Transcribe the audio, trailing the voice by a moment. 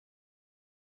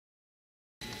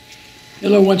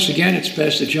Hello once again, it's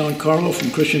Pastor John Carlo from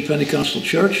Christian Pentecostal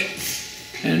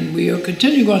Church, and we are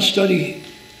continuing our study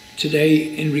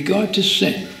today in regard to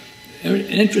sin. An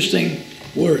interesting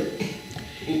word.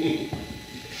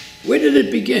 Where did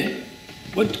it begin?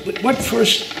 What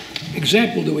first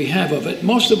example do we have of it?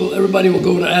 Most of it, everybody will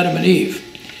go to Adam and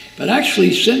Eve, but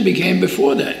actually sin began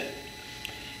before that.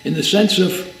 In the sense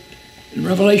of, in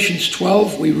Revelations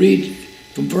 12, we read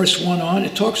from verse 1 on,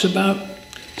 it talks about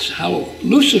how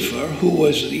Lucifer, who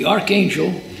was the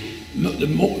archangel,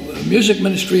 the music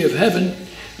ministry of heaven,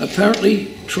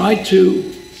 apparently tried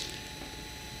to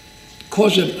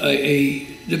cause a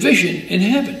division in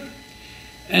heaven.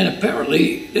 And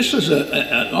apparently this was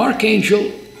an archangel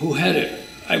who had,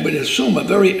 I would assume, a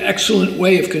very excellent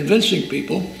way of convincing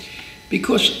people,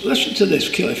 because listen to this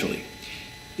carefully.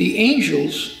 The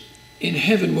angels in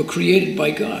heaven were created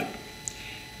by God.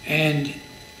 And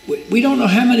we don't know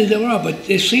how many there are, but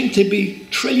there seem to be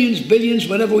trillions, billions,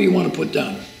 whatever you want to put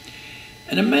down.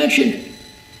 And imagine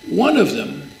one of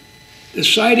them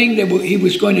deciding that he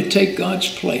was going to take God's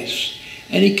place.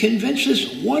 And he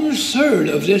convinces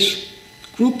 1/3 of this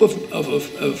group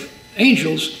of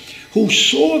angels who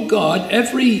saw God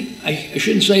I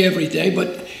shouldn't say every day,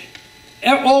 but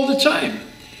all the time,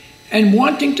 and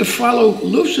wanting to follow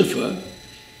Lucifer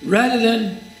rather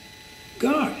than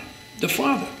God, the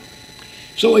Father.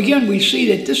 So again, we see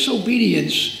that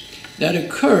disobedience that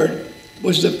occurred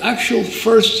was the actual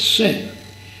first sin.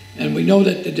 And we know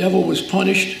that the devil was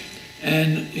punished,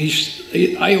 and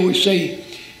I always say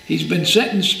he's been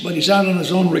sentenced, but he's out on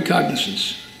his own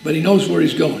recognizance, but he knows where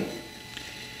he's going.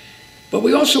 But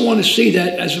we also want to see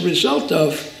that as a result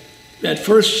of that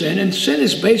first sin, and sin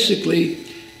is basically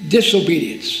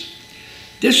disobedience.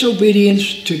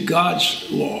 Disobedience to God's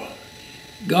law,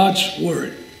 God's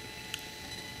word.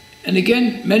 And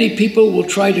again, many people will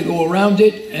try to go around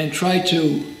it and try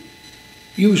to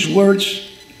use words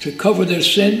to cover their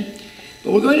sin.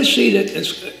 But we're going to see that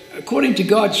according to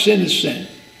God, sin is sin.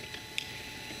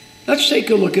 Let's take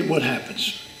a look at what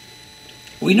happens.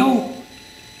 We know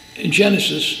in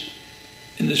Genesis,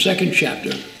 in the 2nd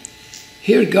chapter,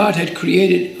 here God had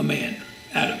created a man,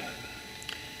 Adam.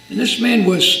 And this man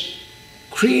was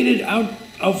created out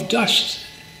of dust.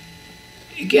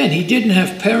 Again, he didn't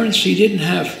have parents, he didn't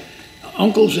have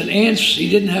uncles and aunts, he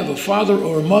didn't have a father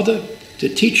or a mother to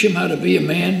teach him how to be a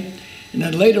man. And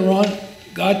then later on,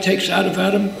 God takes out of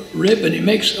Adam a rib and he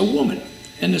makes a woman.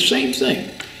 And the same thing.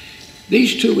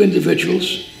 These two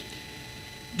individuals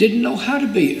didn't know how to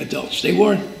be adults. They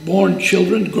weren't born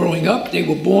children growing up, they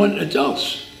were born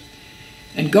adults.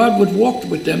 And God would walk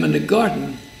with them in the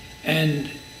garden and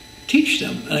teach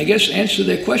them, and I guess answer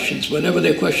their questions, whatever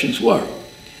their questions were.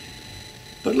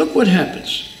 But look what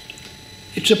happens.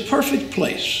 It's a perfect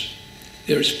place.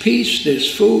 There's peace, there's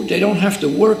food, they don't have to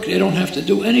work, they don't have to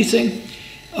do anything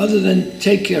other than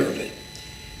take care of it.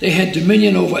 They had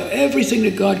dominion over everything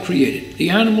that God created,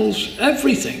 the animals,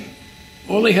 everything.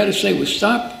 All they had to say was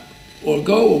stop or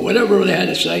go or whatever they had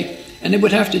to say, and they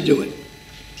would have to do it.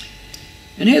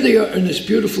 And here they are in this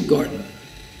beautiful garden.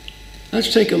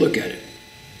 Let's take a look at it.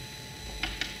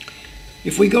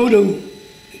 If we go to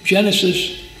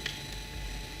Genesis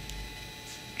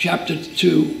chapter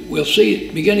 2, we'll see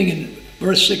it beginning in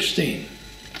verse 16.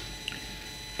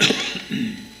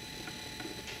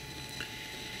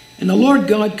 And the Lord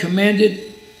God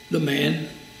commanded the man,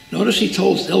 notice he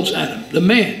tells Adam, the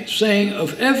man, saying,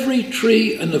 of every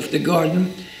tree in the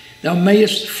garden thou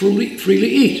mayest freely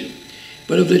eat,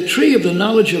 but of the tree of the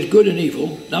knowledge of good and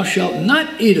evil thou shalt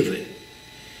not eat of it.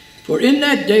 For in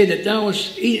that day that thou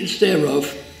eatest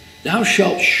thereof, thou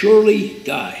shalt surely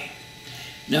die.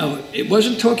 Now, it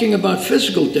wasn't talking about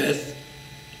physical death,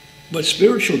 but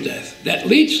spiritual death. That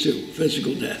leads to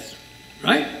physical death,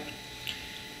 right?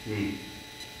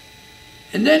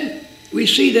 And then we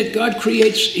see that God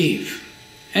creates Eve.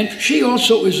 And she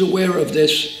also is aware of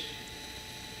this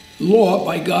law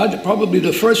by God. Probably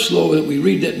the first law that we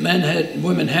read that men had and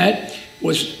women had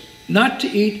was not to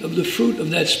eat of the fruit of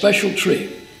that special tree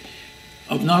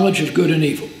of knowledge of good and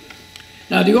evil.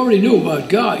 Now, they already knew about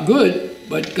good,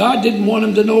 but God didn't want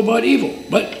them to know about evil.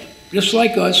 But just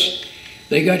like us,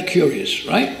 they got curious,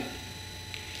 right?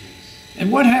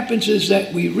 And what happens is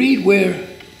that we read where,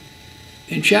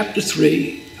 in chapter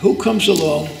 3, who comes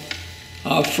along?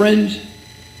 Our friend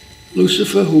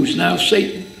Lucifer, who's now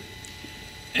Satan.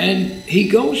 And he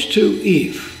goes to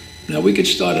Eve. Now, we could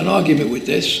start an argument with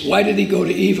this. Why did he go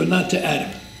to Eve and not to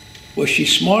Adam? Was she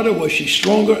smarter? Was she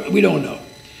stronger? We don't know.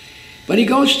 But he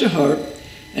goes to her,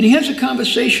 and he has a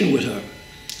conversation with her.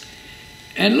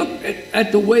 And look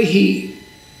at the way he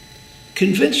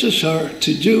convinces her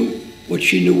to do what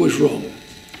she knew was wrong.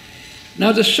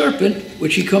 Now the serpent,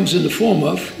 which he comes in the form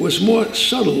of, was more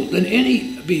subtle than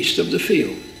any beast of the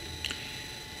field,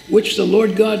 which the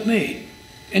Lord God made.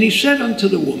 And he said unto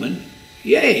the woman,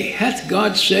 Yea, hath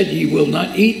God said, Ye will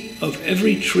not eat of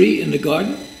every tree in the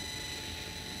garden?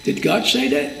 Did God say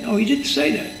that? No, he didn't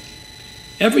say that.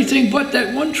 Everything but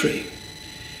that one tree.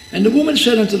 And the woman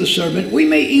said unto the serpent, We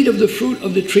may eat of the fruit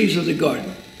of the trees of the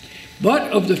garden,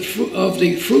 but of the fruit of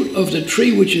the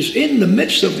tree which is in the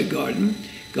midst of the garden,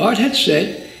 God had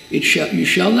said, You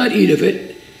shall not eat of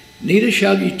it, neither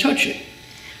shall ye touch it,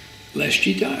 lest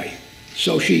ye die.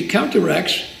 So she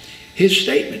counteracts his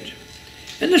statement.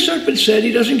 And the serpent said,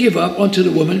 he doesn't give up, unto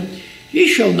the woman, Ye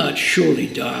shall not surely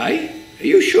die. Are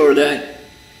you sure of that?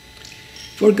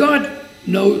 For God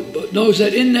knows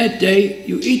that in that day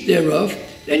you eat thereof,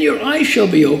 then your eyes shall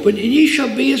be opened, and ye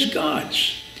shall be as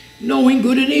gods, knowing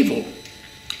good and evil.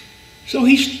 So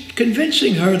he's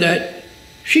convincing her that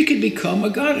she could become a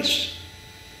goddess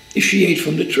if she ate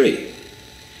from the tree.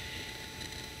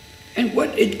 And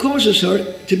what it causes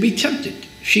her to be tempted.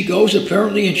 She goes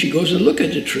apparently, and she goes and look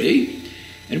at the tree.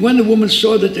 And when the woman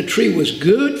saw that the tree was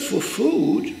good for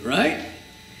food, right?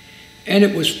 And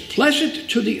it was pleasant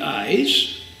to the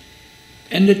eyes,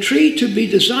 and the tree to be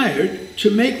desired to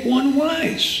make one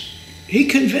wise. He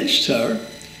convinced her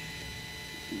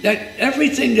that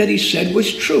everything that he said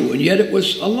was true, and yet it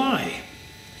was a lie.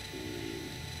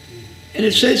 And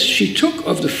it says, she took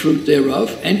of the fruit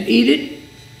thereof and ate it,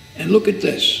 and look at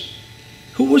this,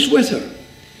 who was with her,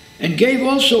 and gave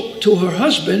also to her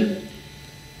husband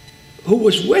who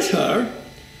was with her,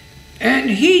 and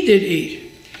he did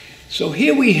eat. So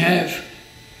here we have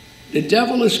the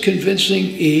devil is convincing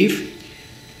Eve,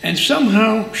 and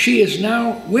somehow she is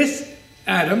now with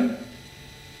Adam,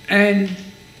 and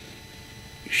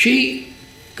she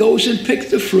goes and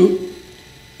picked the fruit.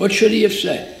 What should he have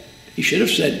said? He should have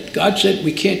said, God said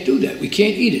we can't do that. We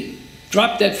can't eat it.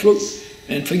 Drop that fruit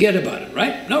and forget about it,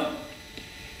 right? No.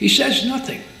 He says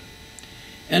nothing.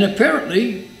 And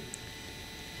apparently,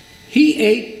 he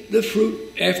ate the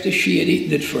fruit after she had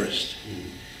eaten it first.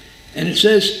 And it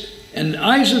says, and the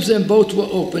eyes of them both were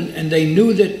open, and they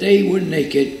knew that they were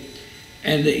naked,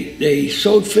 and they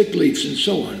sewed fig leaves and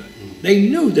so on. They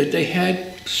knew that they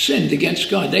had sinned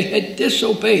against God. They had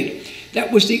disobeyed.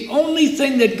 That was the only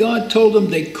thing that God told them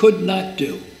they could not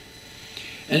do.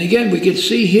 And again, we can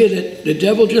see here that the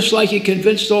devil, just like he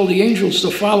convinced all the angels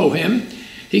to follow him,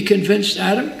 he convinced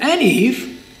Adam and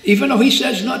Eve, even though he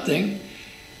says nothing.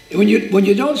 When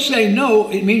you don't say no,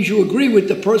 it means you agree with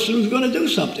the person who's going to do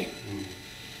something.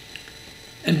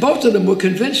 And both of them were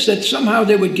convinced that somehow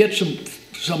they would get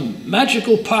some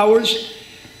magical powers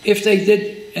if they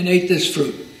did and ate this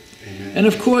fruit. Amen. And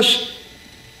of course,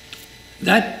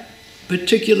 that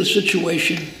particular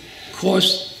situation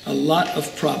caused a lot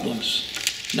of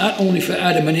problems, not only for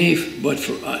Adam and Eve, but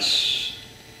for us.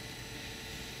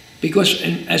 Because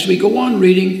as we go on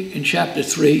reading in chapter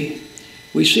 3,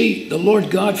 we see the Lord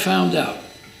God found out,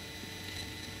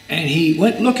 and he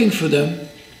went looking for them,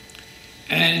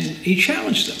 and he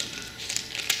challenged them.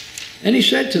 And he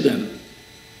said to them,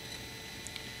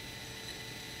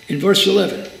 in verse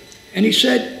 11, and he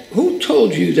said, Who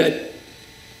told you that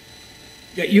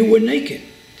you were naked?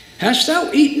 Hast thou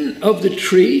eaten of the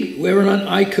tree whereon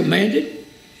I commanded?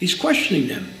 He's questioning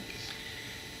them.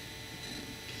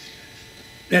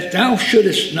 That thou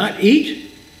shouldest not eat?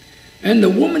 And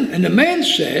the man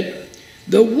said,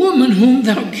 The woman whom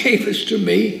thou gavest to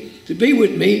me, to be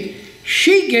with me,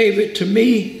 she gave it to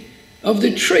me of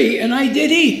the tree, and I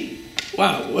did eat.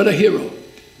 Wow, what a hero.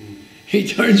 He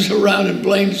turns around and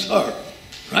blames her,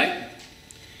 right?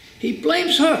 He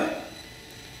blames her.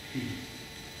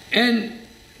 And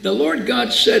the Lord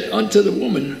God said unto the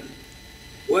woman,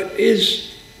 What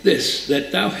is this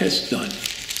that thou hast done?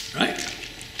 Right?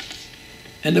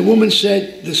 And the woman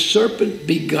said, The serpent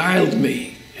beguiled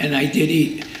me, and I did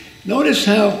eat. Notice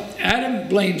how Adam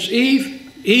blames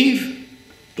Eve, Eve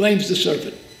blames the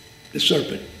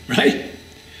serpent, right?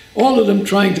 All of them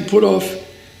trying to put off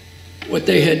what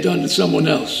they had done to someone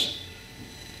else.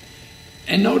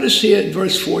 And notice here in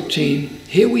verse 14,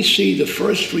 here we see the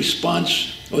first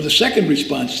response, or the second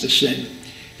response to sin.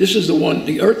 This is the one,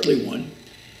 the earthly one.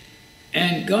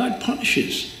 And God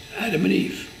punishes Adam and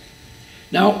Eve.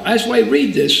 Now, as I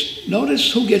read this,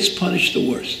 notice who gets punished the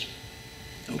worst.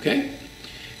 Okay?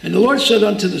 And the Lord said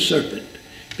unto the serpent,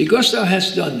 Because thou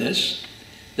hast done this,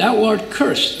 thou art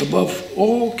cursed above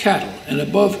all cattle, and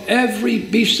above every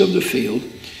beast of the field,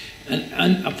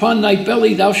 and upon thy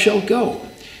belly thou shalt go,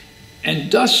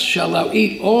 and dust shalt thou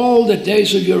eat all the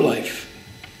days of your life.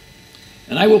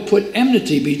 And I will put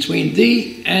enmity between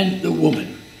thee and the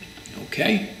woman.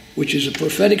 Okay? which is a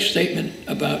prophetic statement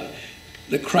about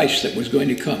the Christ that was going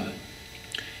to come.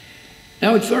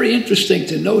 Now, it's very interesting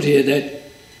to note here that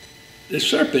the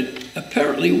serpent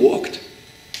apparently walked.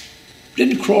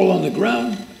 Didn't crawl on the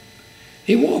ground.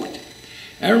 He walked.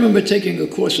 I remember taking a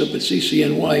course up at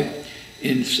CCNY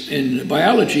in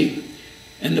biology,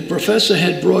 and the professor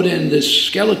had brought in this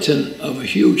skeleton of a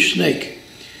huge snake.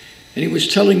 And he was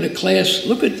telling the class,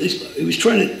 look at this. He was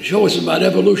trying to show us about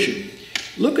evolution.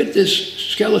 Look at this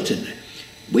skeleton.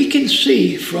 We can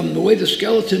see from the way the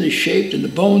skeleton is shaped and the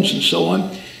bones and so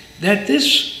on, that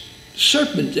this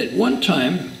serpent at one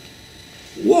time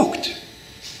walked.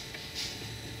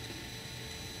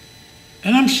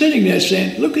 And I'm sitting there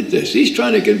saying, look at this. He's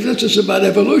trying to convince us about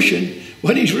evolution.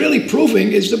 What he's really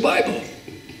proving is the Bible.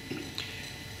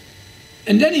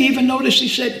 And then he even noticed, he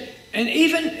said, and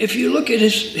even if you look at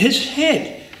his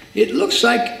head, it looks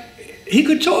like he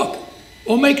could talk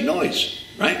or make noise,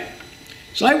 right?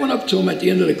 So I went up to him at the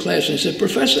end of the class and I said,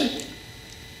 Professor,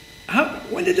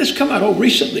 when did this come out? Oh,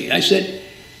 recently. I said,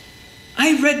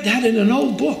 I read that in an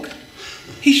old book.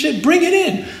 He said, bring it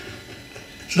in.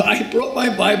 So I brought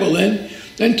my Bible in,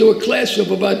 then to a class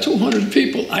of about 200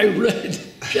 people, I read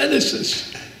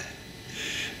Genesis.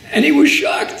 And he was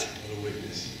shocked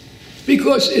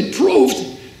because it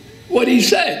proved what he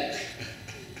said.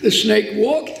 The snake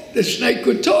walked, the snake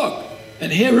could talk.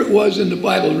 And here it was in the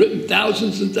Bible, written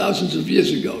thousands and thousands of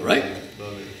years ago, right?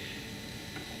 Love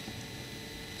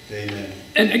it. Amen.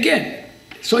 And again,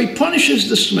 so he punishes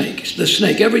the snake. The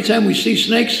snake. Every time we see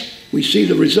snakes, we see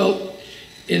the result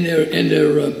in their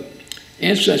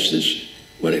ancestors,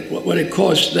 what it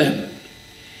caused them.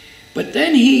 But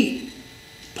then he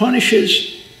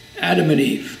punishes Adam and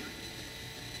Eve.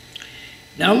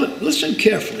 Now listen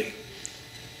carefully.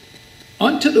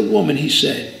 Unto the woman he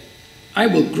said, I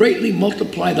will greatly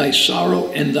multiply thy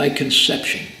sorrow and thy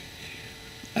conception.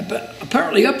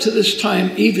 Apparently up to this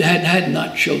time, Eve had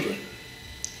not children.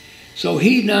 So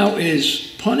he now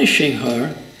is punishing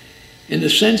her in the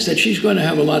sense that she's going to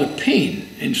have a lot of pain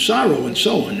and sorrow and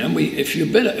so on. And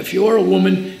if you are a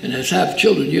woman and has had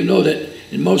children, you know that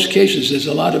in most cases there's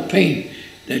a lot of pain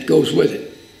that goes with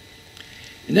it.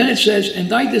 And then it says, and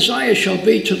thy desire shall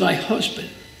be to thy husband.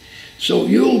 So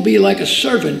you'll be like a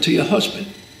servant to your husband,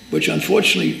 which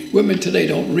unfortunately women today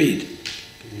don't read.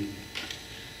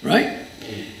 Right?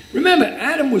 Remember,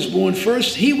 Adam was born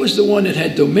first. He was the one that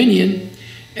had dominion,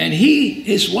 and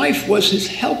his wife was his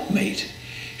helpmate.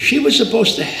 She was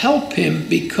supposed to help him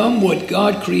become what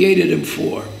God created him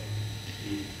for.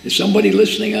 Is somebody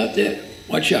listening out there?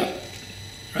 Watch out.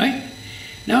 Right?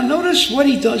 Now notice what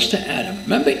he does to Adam.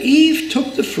 Remember, Eve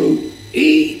took the fruit.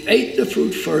 Eve ate the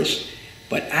fruit first,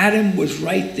 but Adam was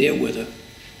right there with her.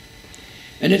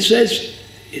 And it says,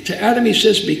 to Adam he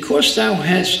says, because thou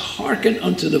hast hearkened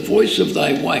unto the voice of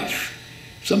thy wife.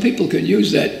 Some people can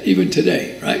use that even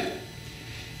today, right?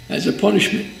 As a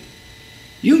punishment.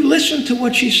 You listened to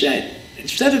what she said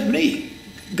instead of me.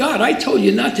 God, I told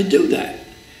you not to do that.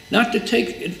 Not to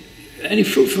take any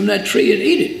fruit from that tree and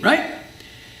eat it, right?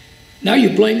 Now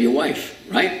you blame your wife,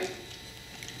 right?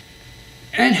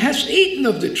 And hast eaten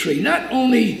of the tree. Not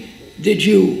only did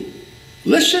you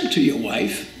listen to your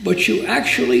wife, but you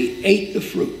actually ate the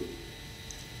fruit.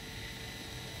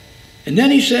 And then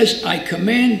he says, I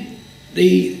command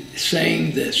thee,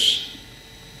 saying this,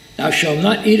 thou shalt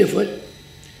not eat of it.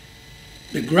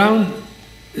 The ground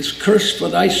is cursed for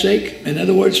thy sake. In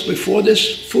other words, before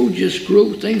this, food just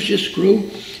grew, things just grew.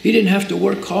 He didn't have to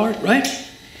work hard, right?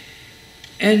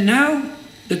 And now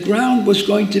the ground was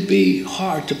going to be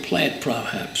hard to plant,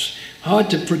 perhaps, hard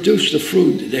to produce the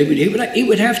fruit. He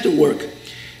would have to work.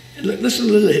 Listen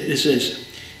to this, it says,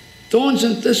 thorns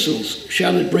and thistles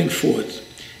shall it bring forth,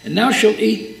 and thou shalt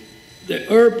eat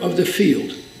the herb of the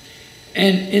field,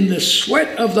 and in the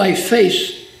sweat of thy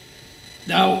face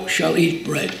thou shalt eat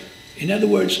bread. In other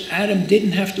words, Adam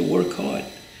didn't have to work hard.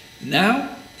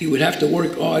 Now he would have to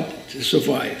work hard to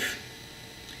survive.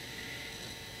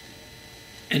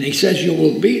 And he says you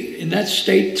will be in that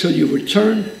state till you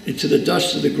return into the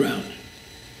dust of the ground.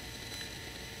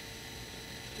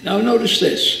 Now notice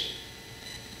this.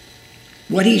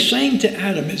 What he's saying to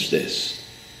Adam is this.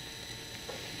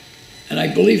 And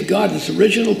I believe God's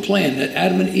original plan that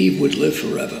Adam and Eve would live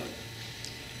forever.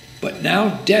 But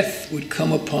now death would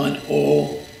come upon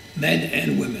all men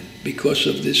and women because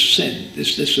of this sin,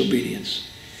 this disobedience.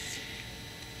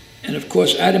 And of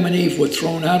course, Adam and Eve were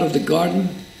thrown out of the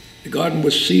garden. The garden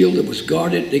was sealed, it was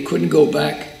guarded, they couldn't go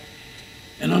back.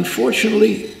 And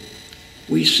unfortunately,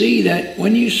 we see that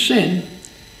when you sin,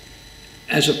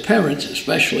 as a parent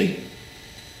especially,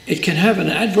 it can have an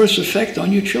adverse effect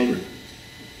on your children.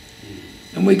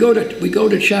 And we go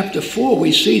to chapter 4,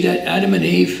 we see that Adam and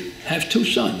Eve have two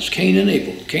sons, Cain and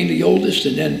Abel. Cain the oldest,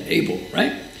 and then Abel,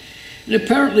 right? And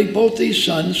apparently both these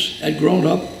sons had grown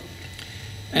up,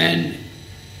 and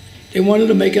they wanted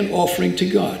to make an offering to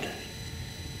God.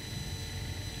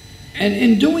 And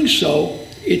in doing so,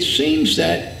 it seems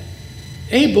that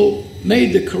Abel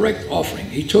made the correct offering.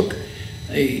 He took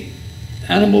an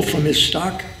animal from his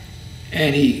stock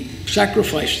and he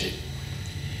sacrificed it.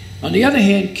 On the other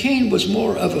hand, Cain was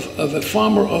more of a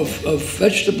farmer of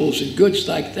vegetables and goods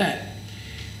like that.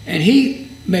 And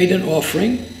he made an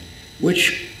offering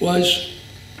which was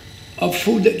of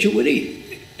food that you would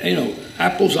eat. You know,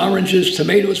 apples, oranges,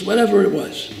 tomatoes, whatever it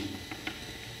was.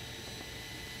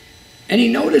 And he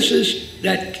notices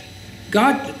that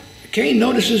Cain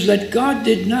notices that God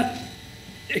did not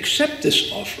accept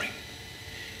this offering.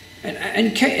 And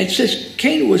it says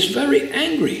Cain was very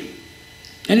angry,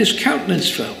 and his countenance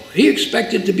fell. He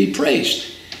expected to be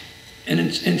praised, and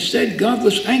instead God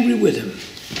was angry with him.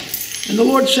 And the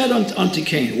Lord said unto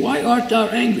Cain, Why art thou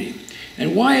angry?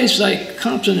 And why is thy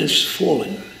countenance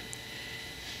fallen?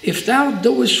 If thou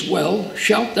doest well,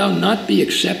 shalt thou not be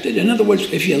accepted? In other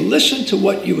words, if you listen to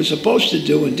what you were supposed to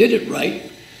do and did it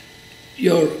right,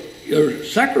 your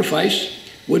sacrifice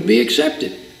would be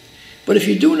accepted. But if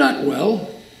you do not well,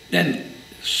 then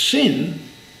sin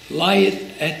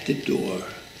lieth at the door.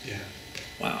 Yeah.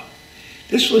 Wow.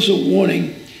 This was a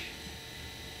warning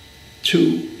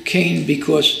to Cain,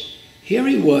 because here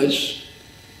he was,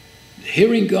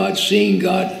 hearing God, seeing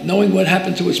God, knowing what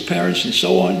happened to his parents and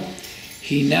so on.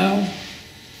 He now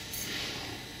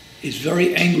is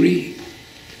very angry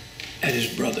at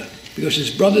his brother, because his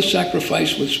brother's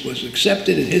sacrifice was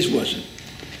accepted and his wasn't.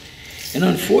 And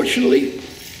unfortunately,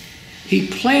 he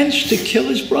plans to kill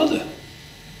his brother.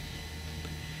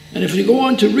 And if we go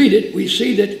on to read it, we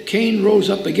see that Cain rose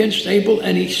up against Abel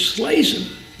and he slays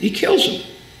him. He kills him.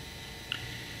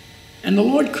 And the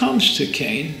Lord comes to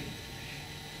Cain.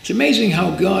 It's amazing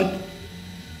how God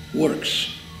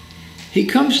works. He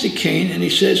comes to Cain and he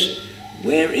says,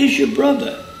 Where is your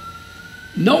brother?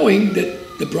 Knowing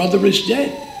that the brother is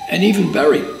dead and even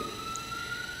buried.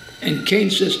 And Cain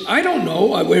says, I don't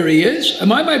know where he is.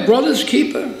 Am I my brother's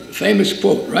keeper? Famous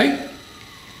quote, right?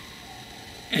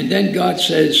 And then God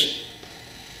says,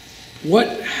 What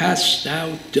hast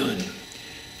thou done?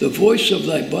 The voice of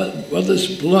thy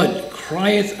brother's blood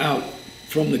crieth out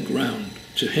from the ground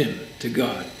to him, to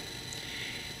God.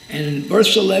 And in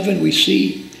verse 11, we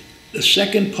see the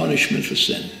second punishment for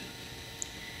sin.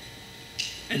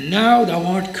 And now thou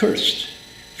art cursed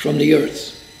from the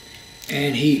earth.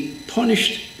 And he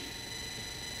punished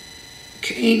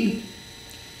Cain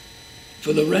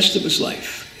for the rest of his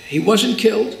life. He wasn't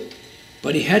killed,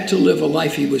 but he had to live a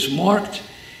life. He was marked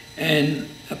and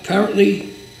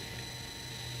apparently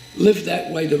lived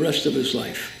that way the rest of his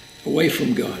life, away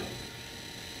from God.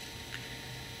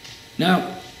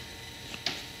 Now,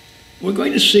 we're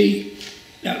going to see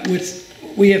that with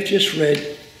what we have just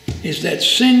read is that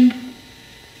sin,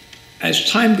 as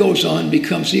time goes on,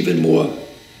 becomes even more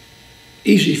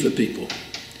easy for people,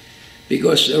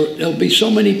 because there'll be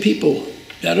so many people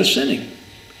that are sinning.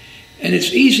 And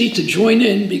it's easy to join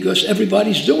in because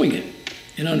everybody's doing it.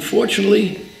 And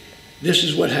unfortunately, this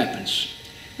is what happens.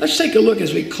 Let's take a look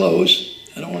as we close.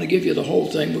 I don't want to give you the whole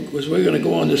thing because we're going to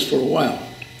go on this for a while.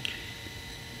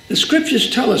 The scriptures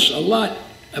tell us a lot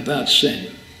about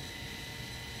sin.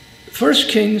 1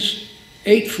 Kings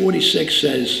 8:46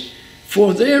 says,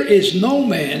 For there is no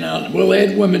man, we'll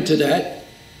add women to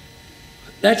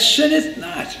that sinneth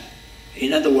not.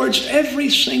 In other words, every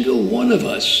single one of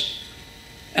us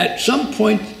at some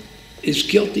point is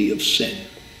guilty of sin,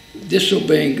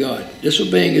 disobeying God,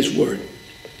 disobeying his word.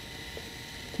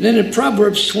 And then in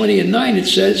Proverbs 20:9 it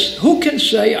says, Who can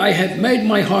say, I have made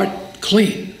my heart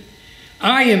clean?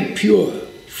 I am pure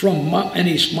from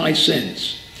my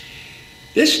sins.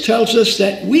 This tells us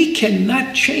that we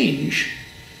cannot change,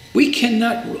 we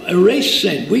cannot erase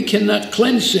sin, we cannot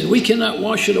cleanse sin, we cannot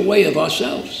wash it away of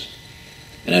ourselves.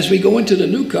 And as we go into the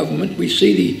new covenant, we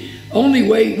see the only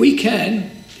way we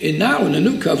can, now in the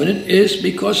new covenant, is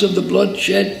because of the blood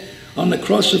shed on the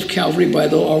cross of Calvary by our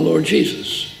Lord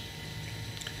Jesus.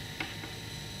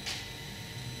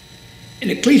 In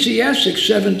Ecclesiastes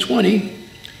 7:20,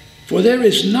 For there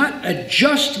is not a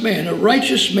just man, a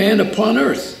righteous man upon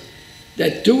earth,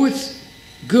 that doeth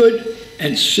good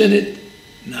and sinneth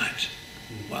not.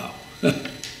 Wow.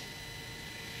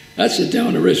 That's a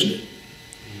downer, isn't it?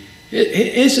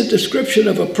 It is a description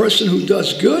of a person who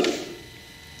does good,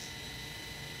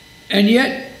 and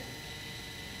yet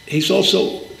he's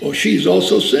also, or she's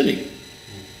also sinning.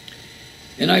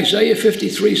 In Isaiah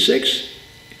 53:6,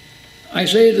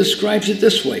 Isaiah describes it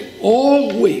this way: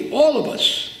 all of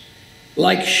us,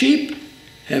 like sheep,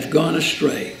 have gone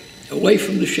astray, away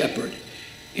from the shepherd,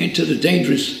 into the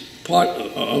dangerous part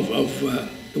of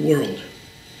the world.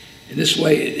 In this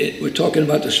way, we're talking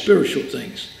about the spiritual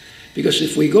things. Because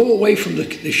if we go away from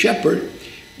the shepherd,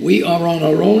 we are on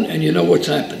our own, and you know what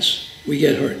happens. We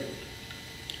get hurt.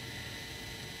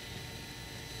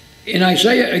 In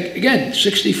Isaiah, again,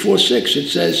 64:6, it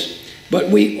says, "But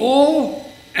we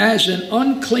all as an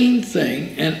unclean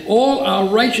thing, and all our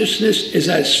righteousness is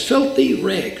as filthy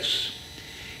rags.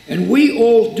 And we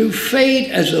all do fade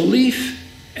as a leaf,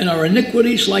 and our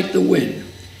iniquities like the wind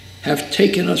have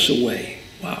taken us away."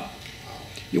 Wow.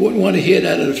 You wouldn't want to hear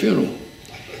that at a funeral.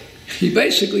 He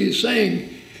basically is saying,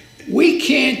 we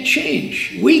can't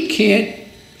change. We can't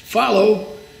follow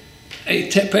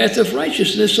a path of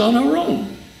righteousness on our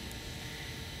own.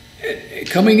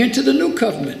 Coming into the new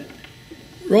covenant,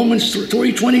 Romans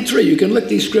 3:23, you can look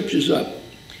these scriptures up.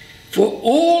 "For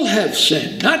all have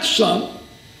sinned," not some,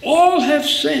 all have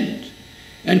sinned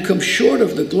and come short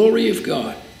of the glory of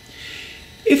God.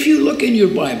 If you look in your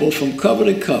Bible from cover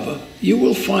to cover, you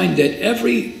will find that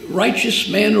every righteous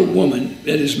man or woman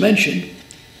that is mentioned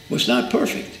was not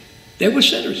perfect. They were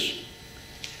sinners.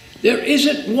 There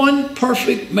isn't one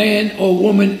perfect man or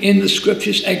woman in the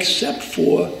scriptures except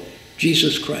for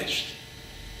Jesus Christ,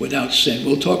 without sin.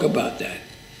 We'll talk about that.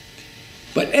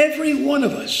 But every one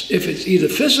of us, if it's either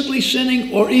physically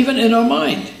sinning or even in our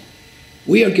mind,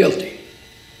 we are guilty.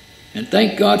 And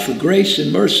thank God for grace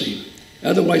and mercy.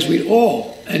 Otherwise, we'd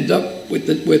all end up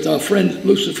with our friend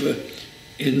Lucifer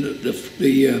in the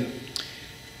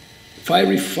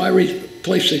fiery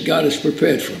place that God has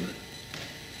prepared for him.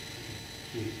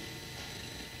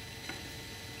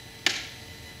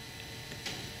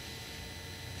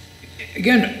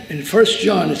 Again, in 1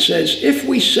 John, it says, "If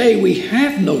we say we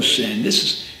have no sin,"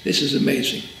 this is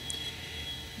amazing.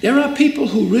 There are people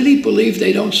who really believe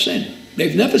they don't sin.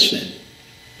 They've never sinned.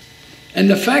 And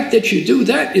the fact that you do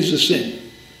that is a sin.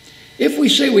 If we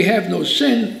say we have no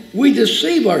sin, we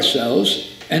deceive ourselves,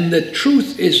 and the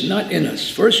truth is not in us.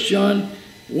 1 John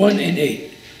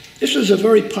 1:8. This is a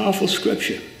very powerful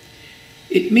scripture.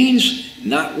 It means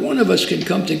not one of us can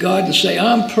come to God and say,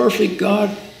 "I'm perfect, God.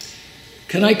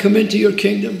 Can I come into your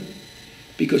kingdom?"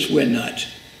 Because we're not.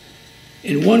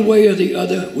 In one way or the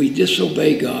other, we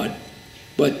disobey God.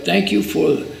 But thank you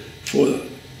for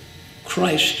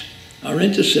Christ, our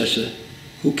intercessor,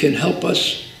 who can help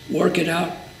us work it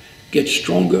out, get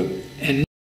stronger,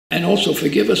 and also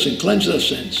forgive us and cleanse our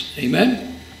sins.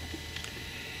 Amen?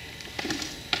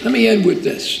 Let me end with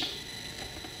this.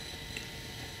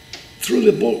 Through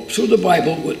the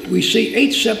Bible, we see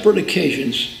 8 separate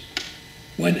occasions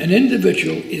when an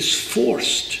individual is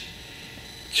forced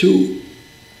to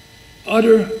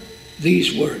utter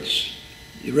these words.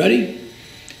 You ready?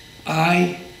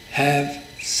 "I have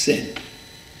sinned."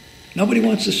 Nobody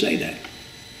wants to say that,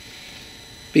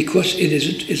 because it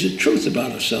is a truth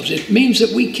about ourselves. It means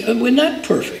that we're not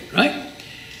perfect, right?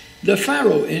 The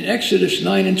Pharaoh in Exodus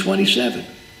 9:27.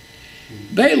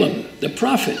 Balaam, the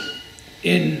prophet,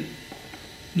 in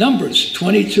Numbers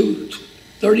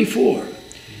 22:34.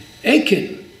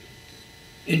 Achan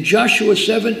in Joshua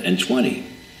 7:20.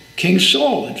 King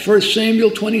Saul in 1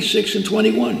 Samuel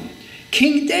 26:21.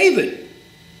 King David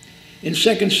in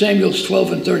 2 Samuel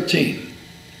 12:13.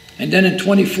 And then in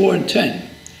 24:10.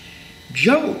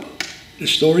 Job, the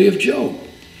story of Job,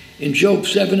 in Job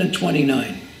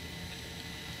 7:29.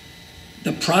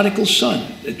 The prodigal son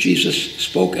that Jesus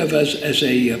spoke of as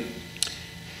a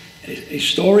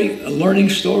story, a learning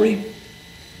story.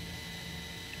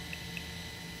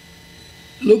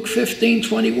 Luke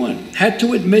 15:21, had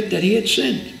to admit that he had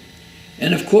sinned.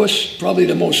 And of course, probably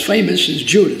the most famous is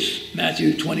Judas,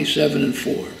 Matthew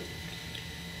 27:4.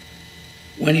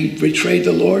 When he betrayed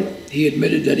the Lord, he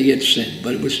admitted that he had sinned,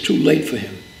 but it was too late for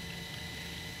him.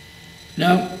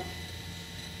 Now,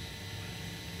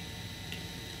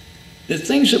 the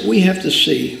things that we have to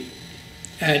see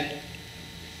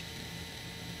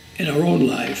in our own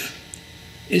life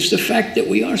is the fact that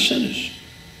we are sinners.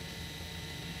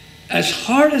 As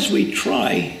hard as we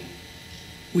try,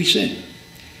 we sin.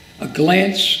 A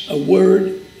glance, a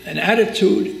word, an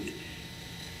attitude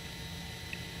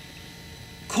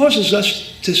causes us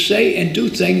to say and do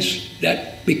things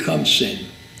that become sin.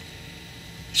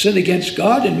 Sin against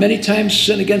God, and many times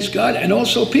sin against God and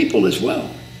also people as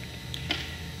well.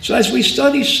 So as we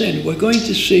study sin, we're going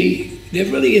to see there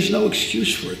really is no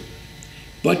excuse for it,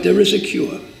 but there is a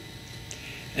cure.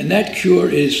 And that cure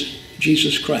is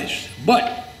Jesus Christ.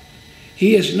 But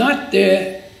he is not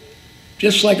there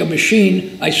just like a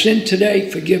machine. I sinned today,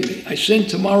 forgive me. I sinned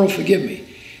tomorrow, forgive me.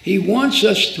 He wants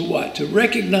us to what? To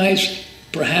recognize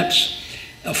perhaps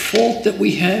a fault that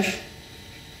we have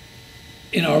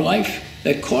in our life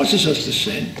that causes us to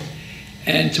sin,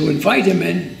 and to invite him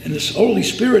in, and the Holy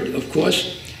Spirit, of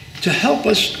course, to help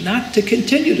us not to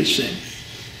continue to sin.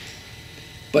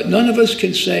 But none of us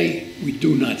can say we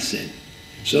do not sin.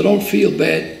 So don't feel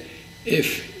bad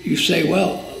if you say,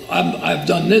 well, I've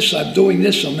done this, I'm doing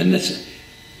this, I'm in this.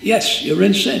 Yes, you're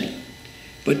in sin.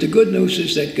 But the good news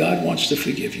is that God wants to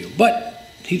forgive you.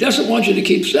 But he doesn't want you to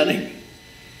keep sinning.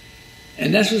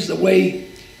 And this is the way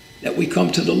that we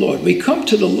come to the Lord. We come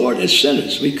to the Lord as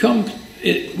sinners. We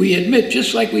admit,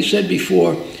 just like we said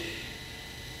before,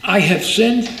 I have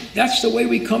sinned. That's the way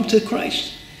we come to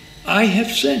Christ. I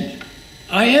have sinned.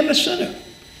 I am a sinner.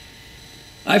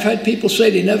 I've had people say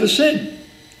they never sin.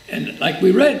 And like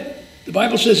we read, the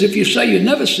Bible says if you say you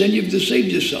never sin, you've deceived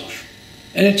yourself.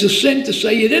 And it's a sin to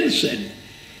say you didn't sin.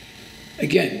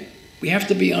 Again, we have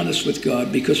to be honest with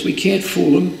God because we can't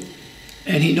fool him,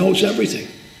 and he knows everything.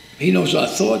 He knows our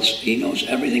thoughts. He knows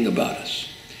everything about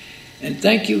us. And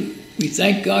thank you. We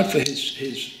thank God for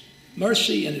his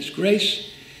mercy and his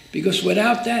grace, because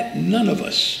without that, none of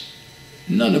us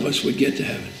would get to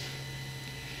heaven.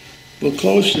 We'll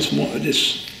close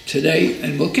this today,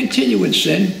 and we'll continue in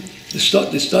sin, the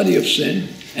study of sin,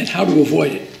 and how to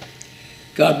avoid it.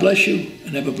 God bless you,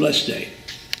 and have a blessed day.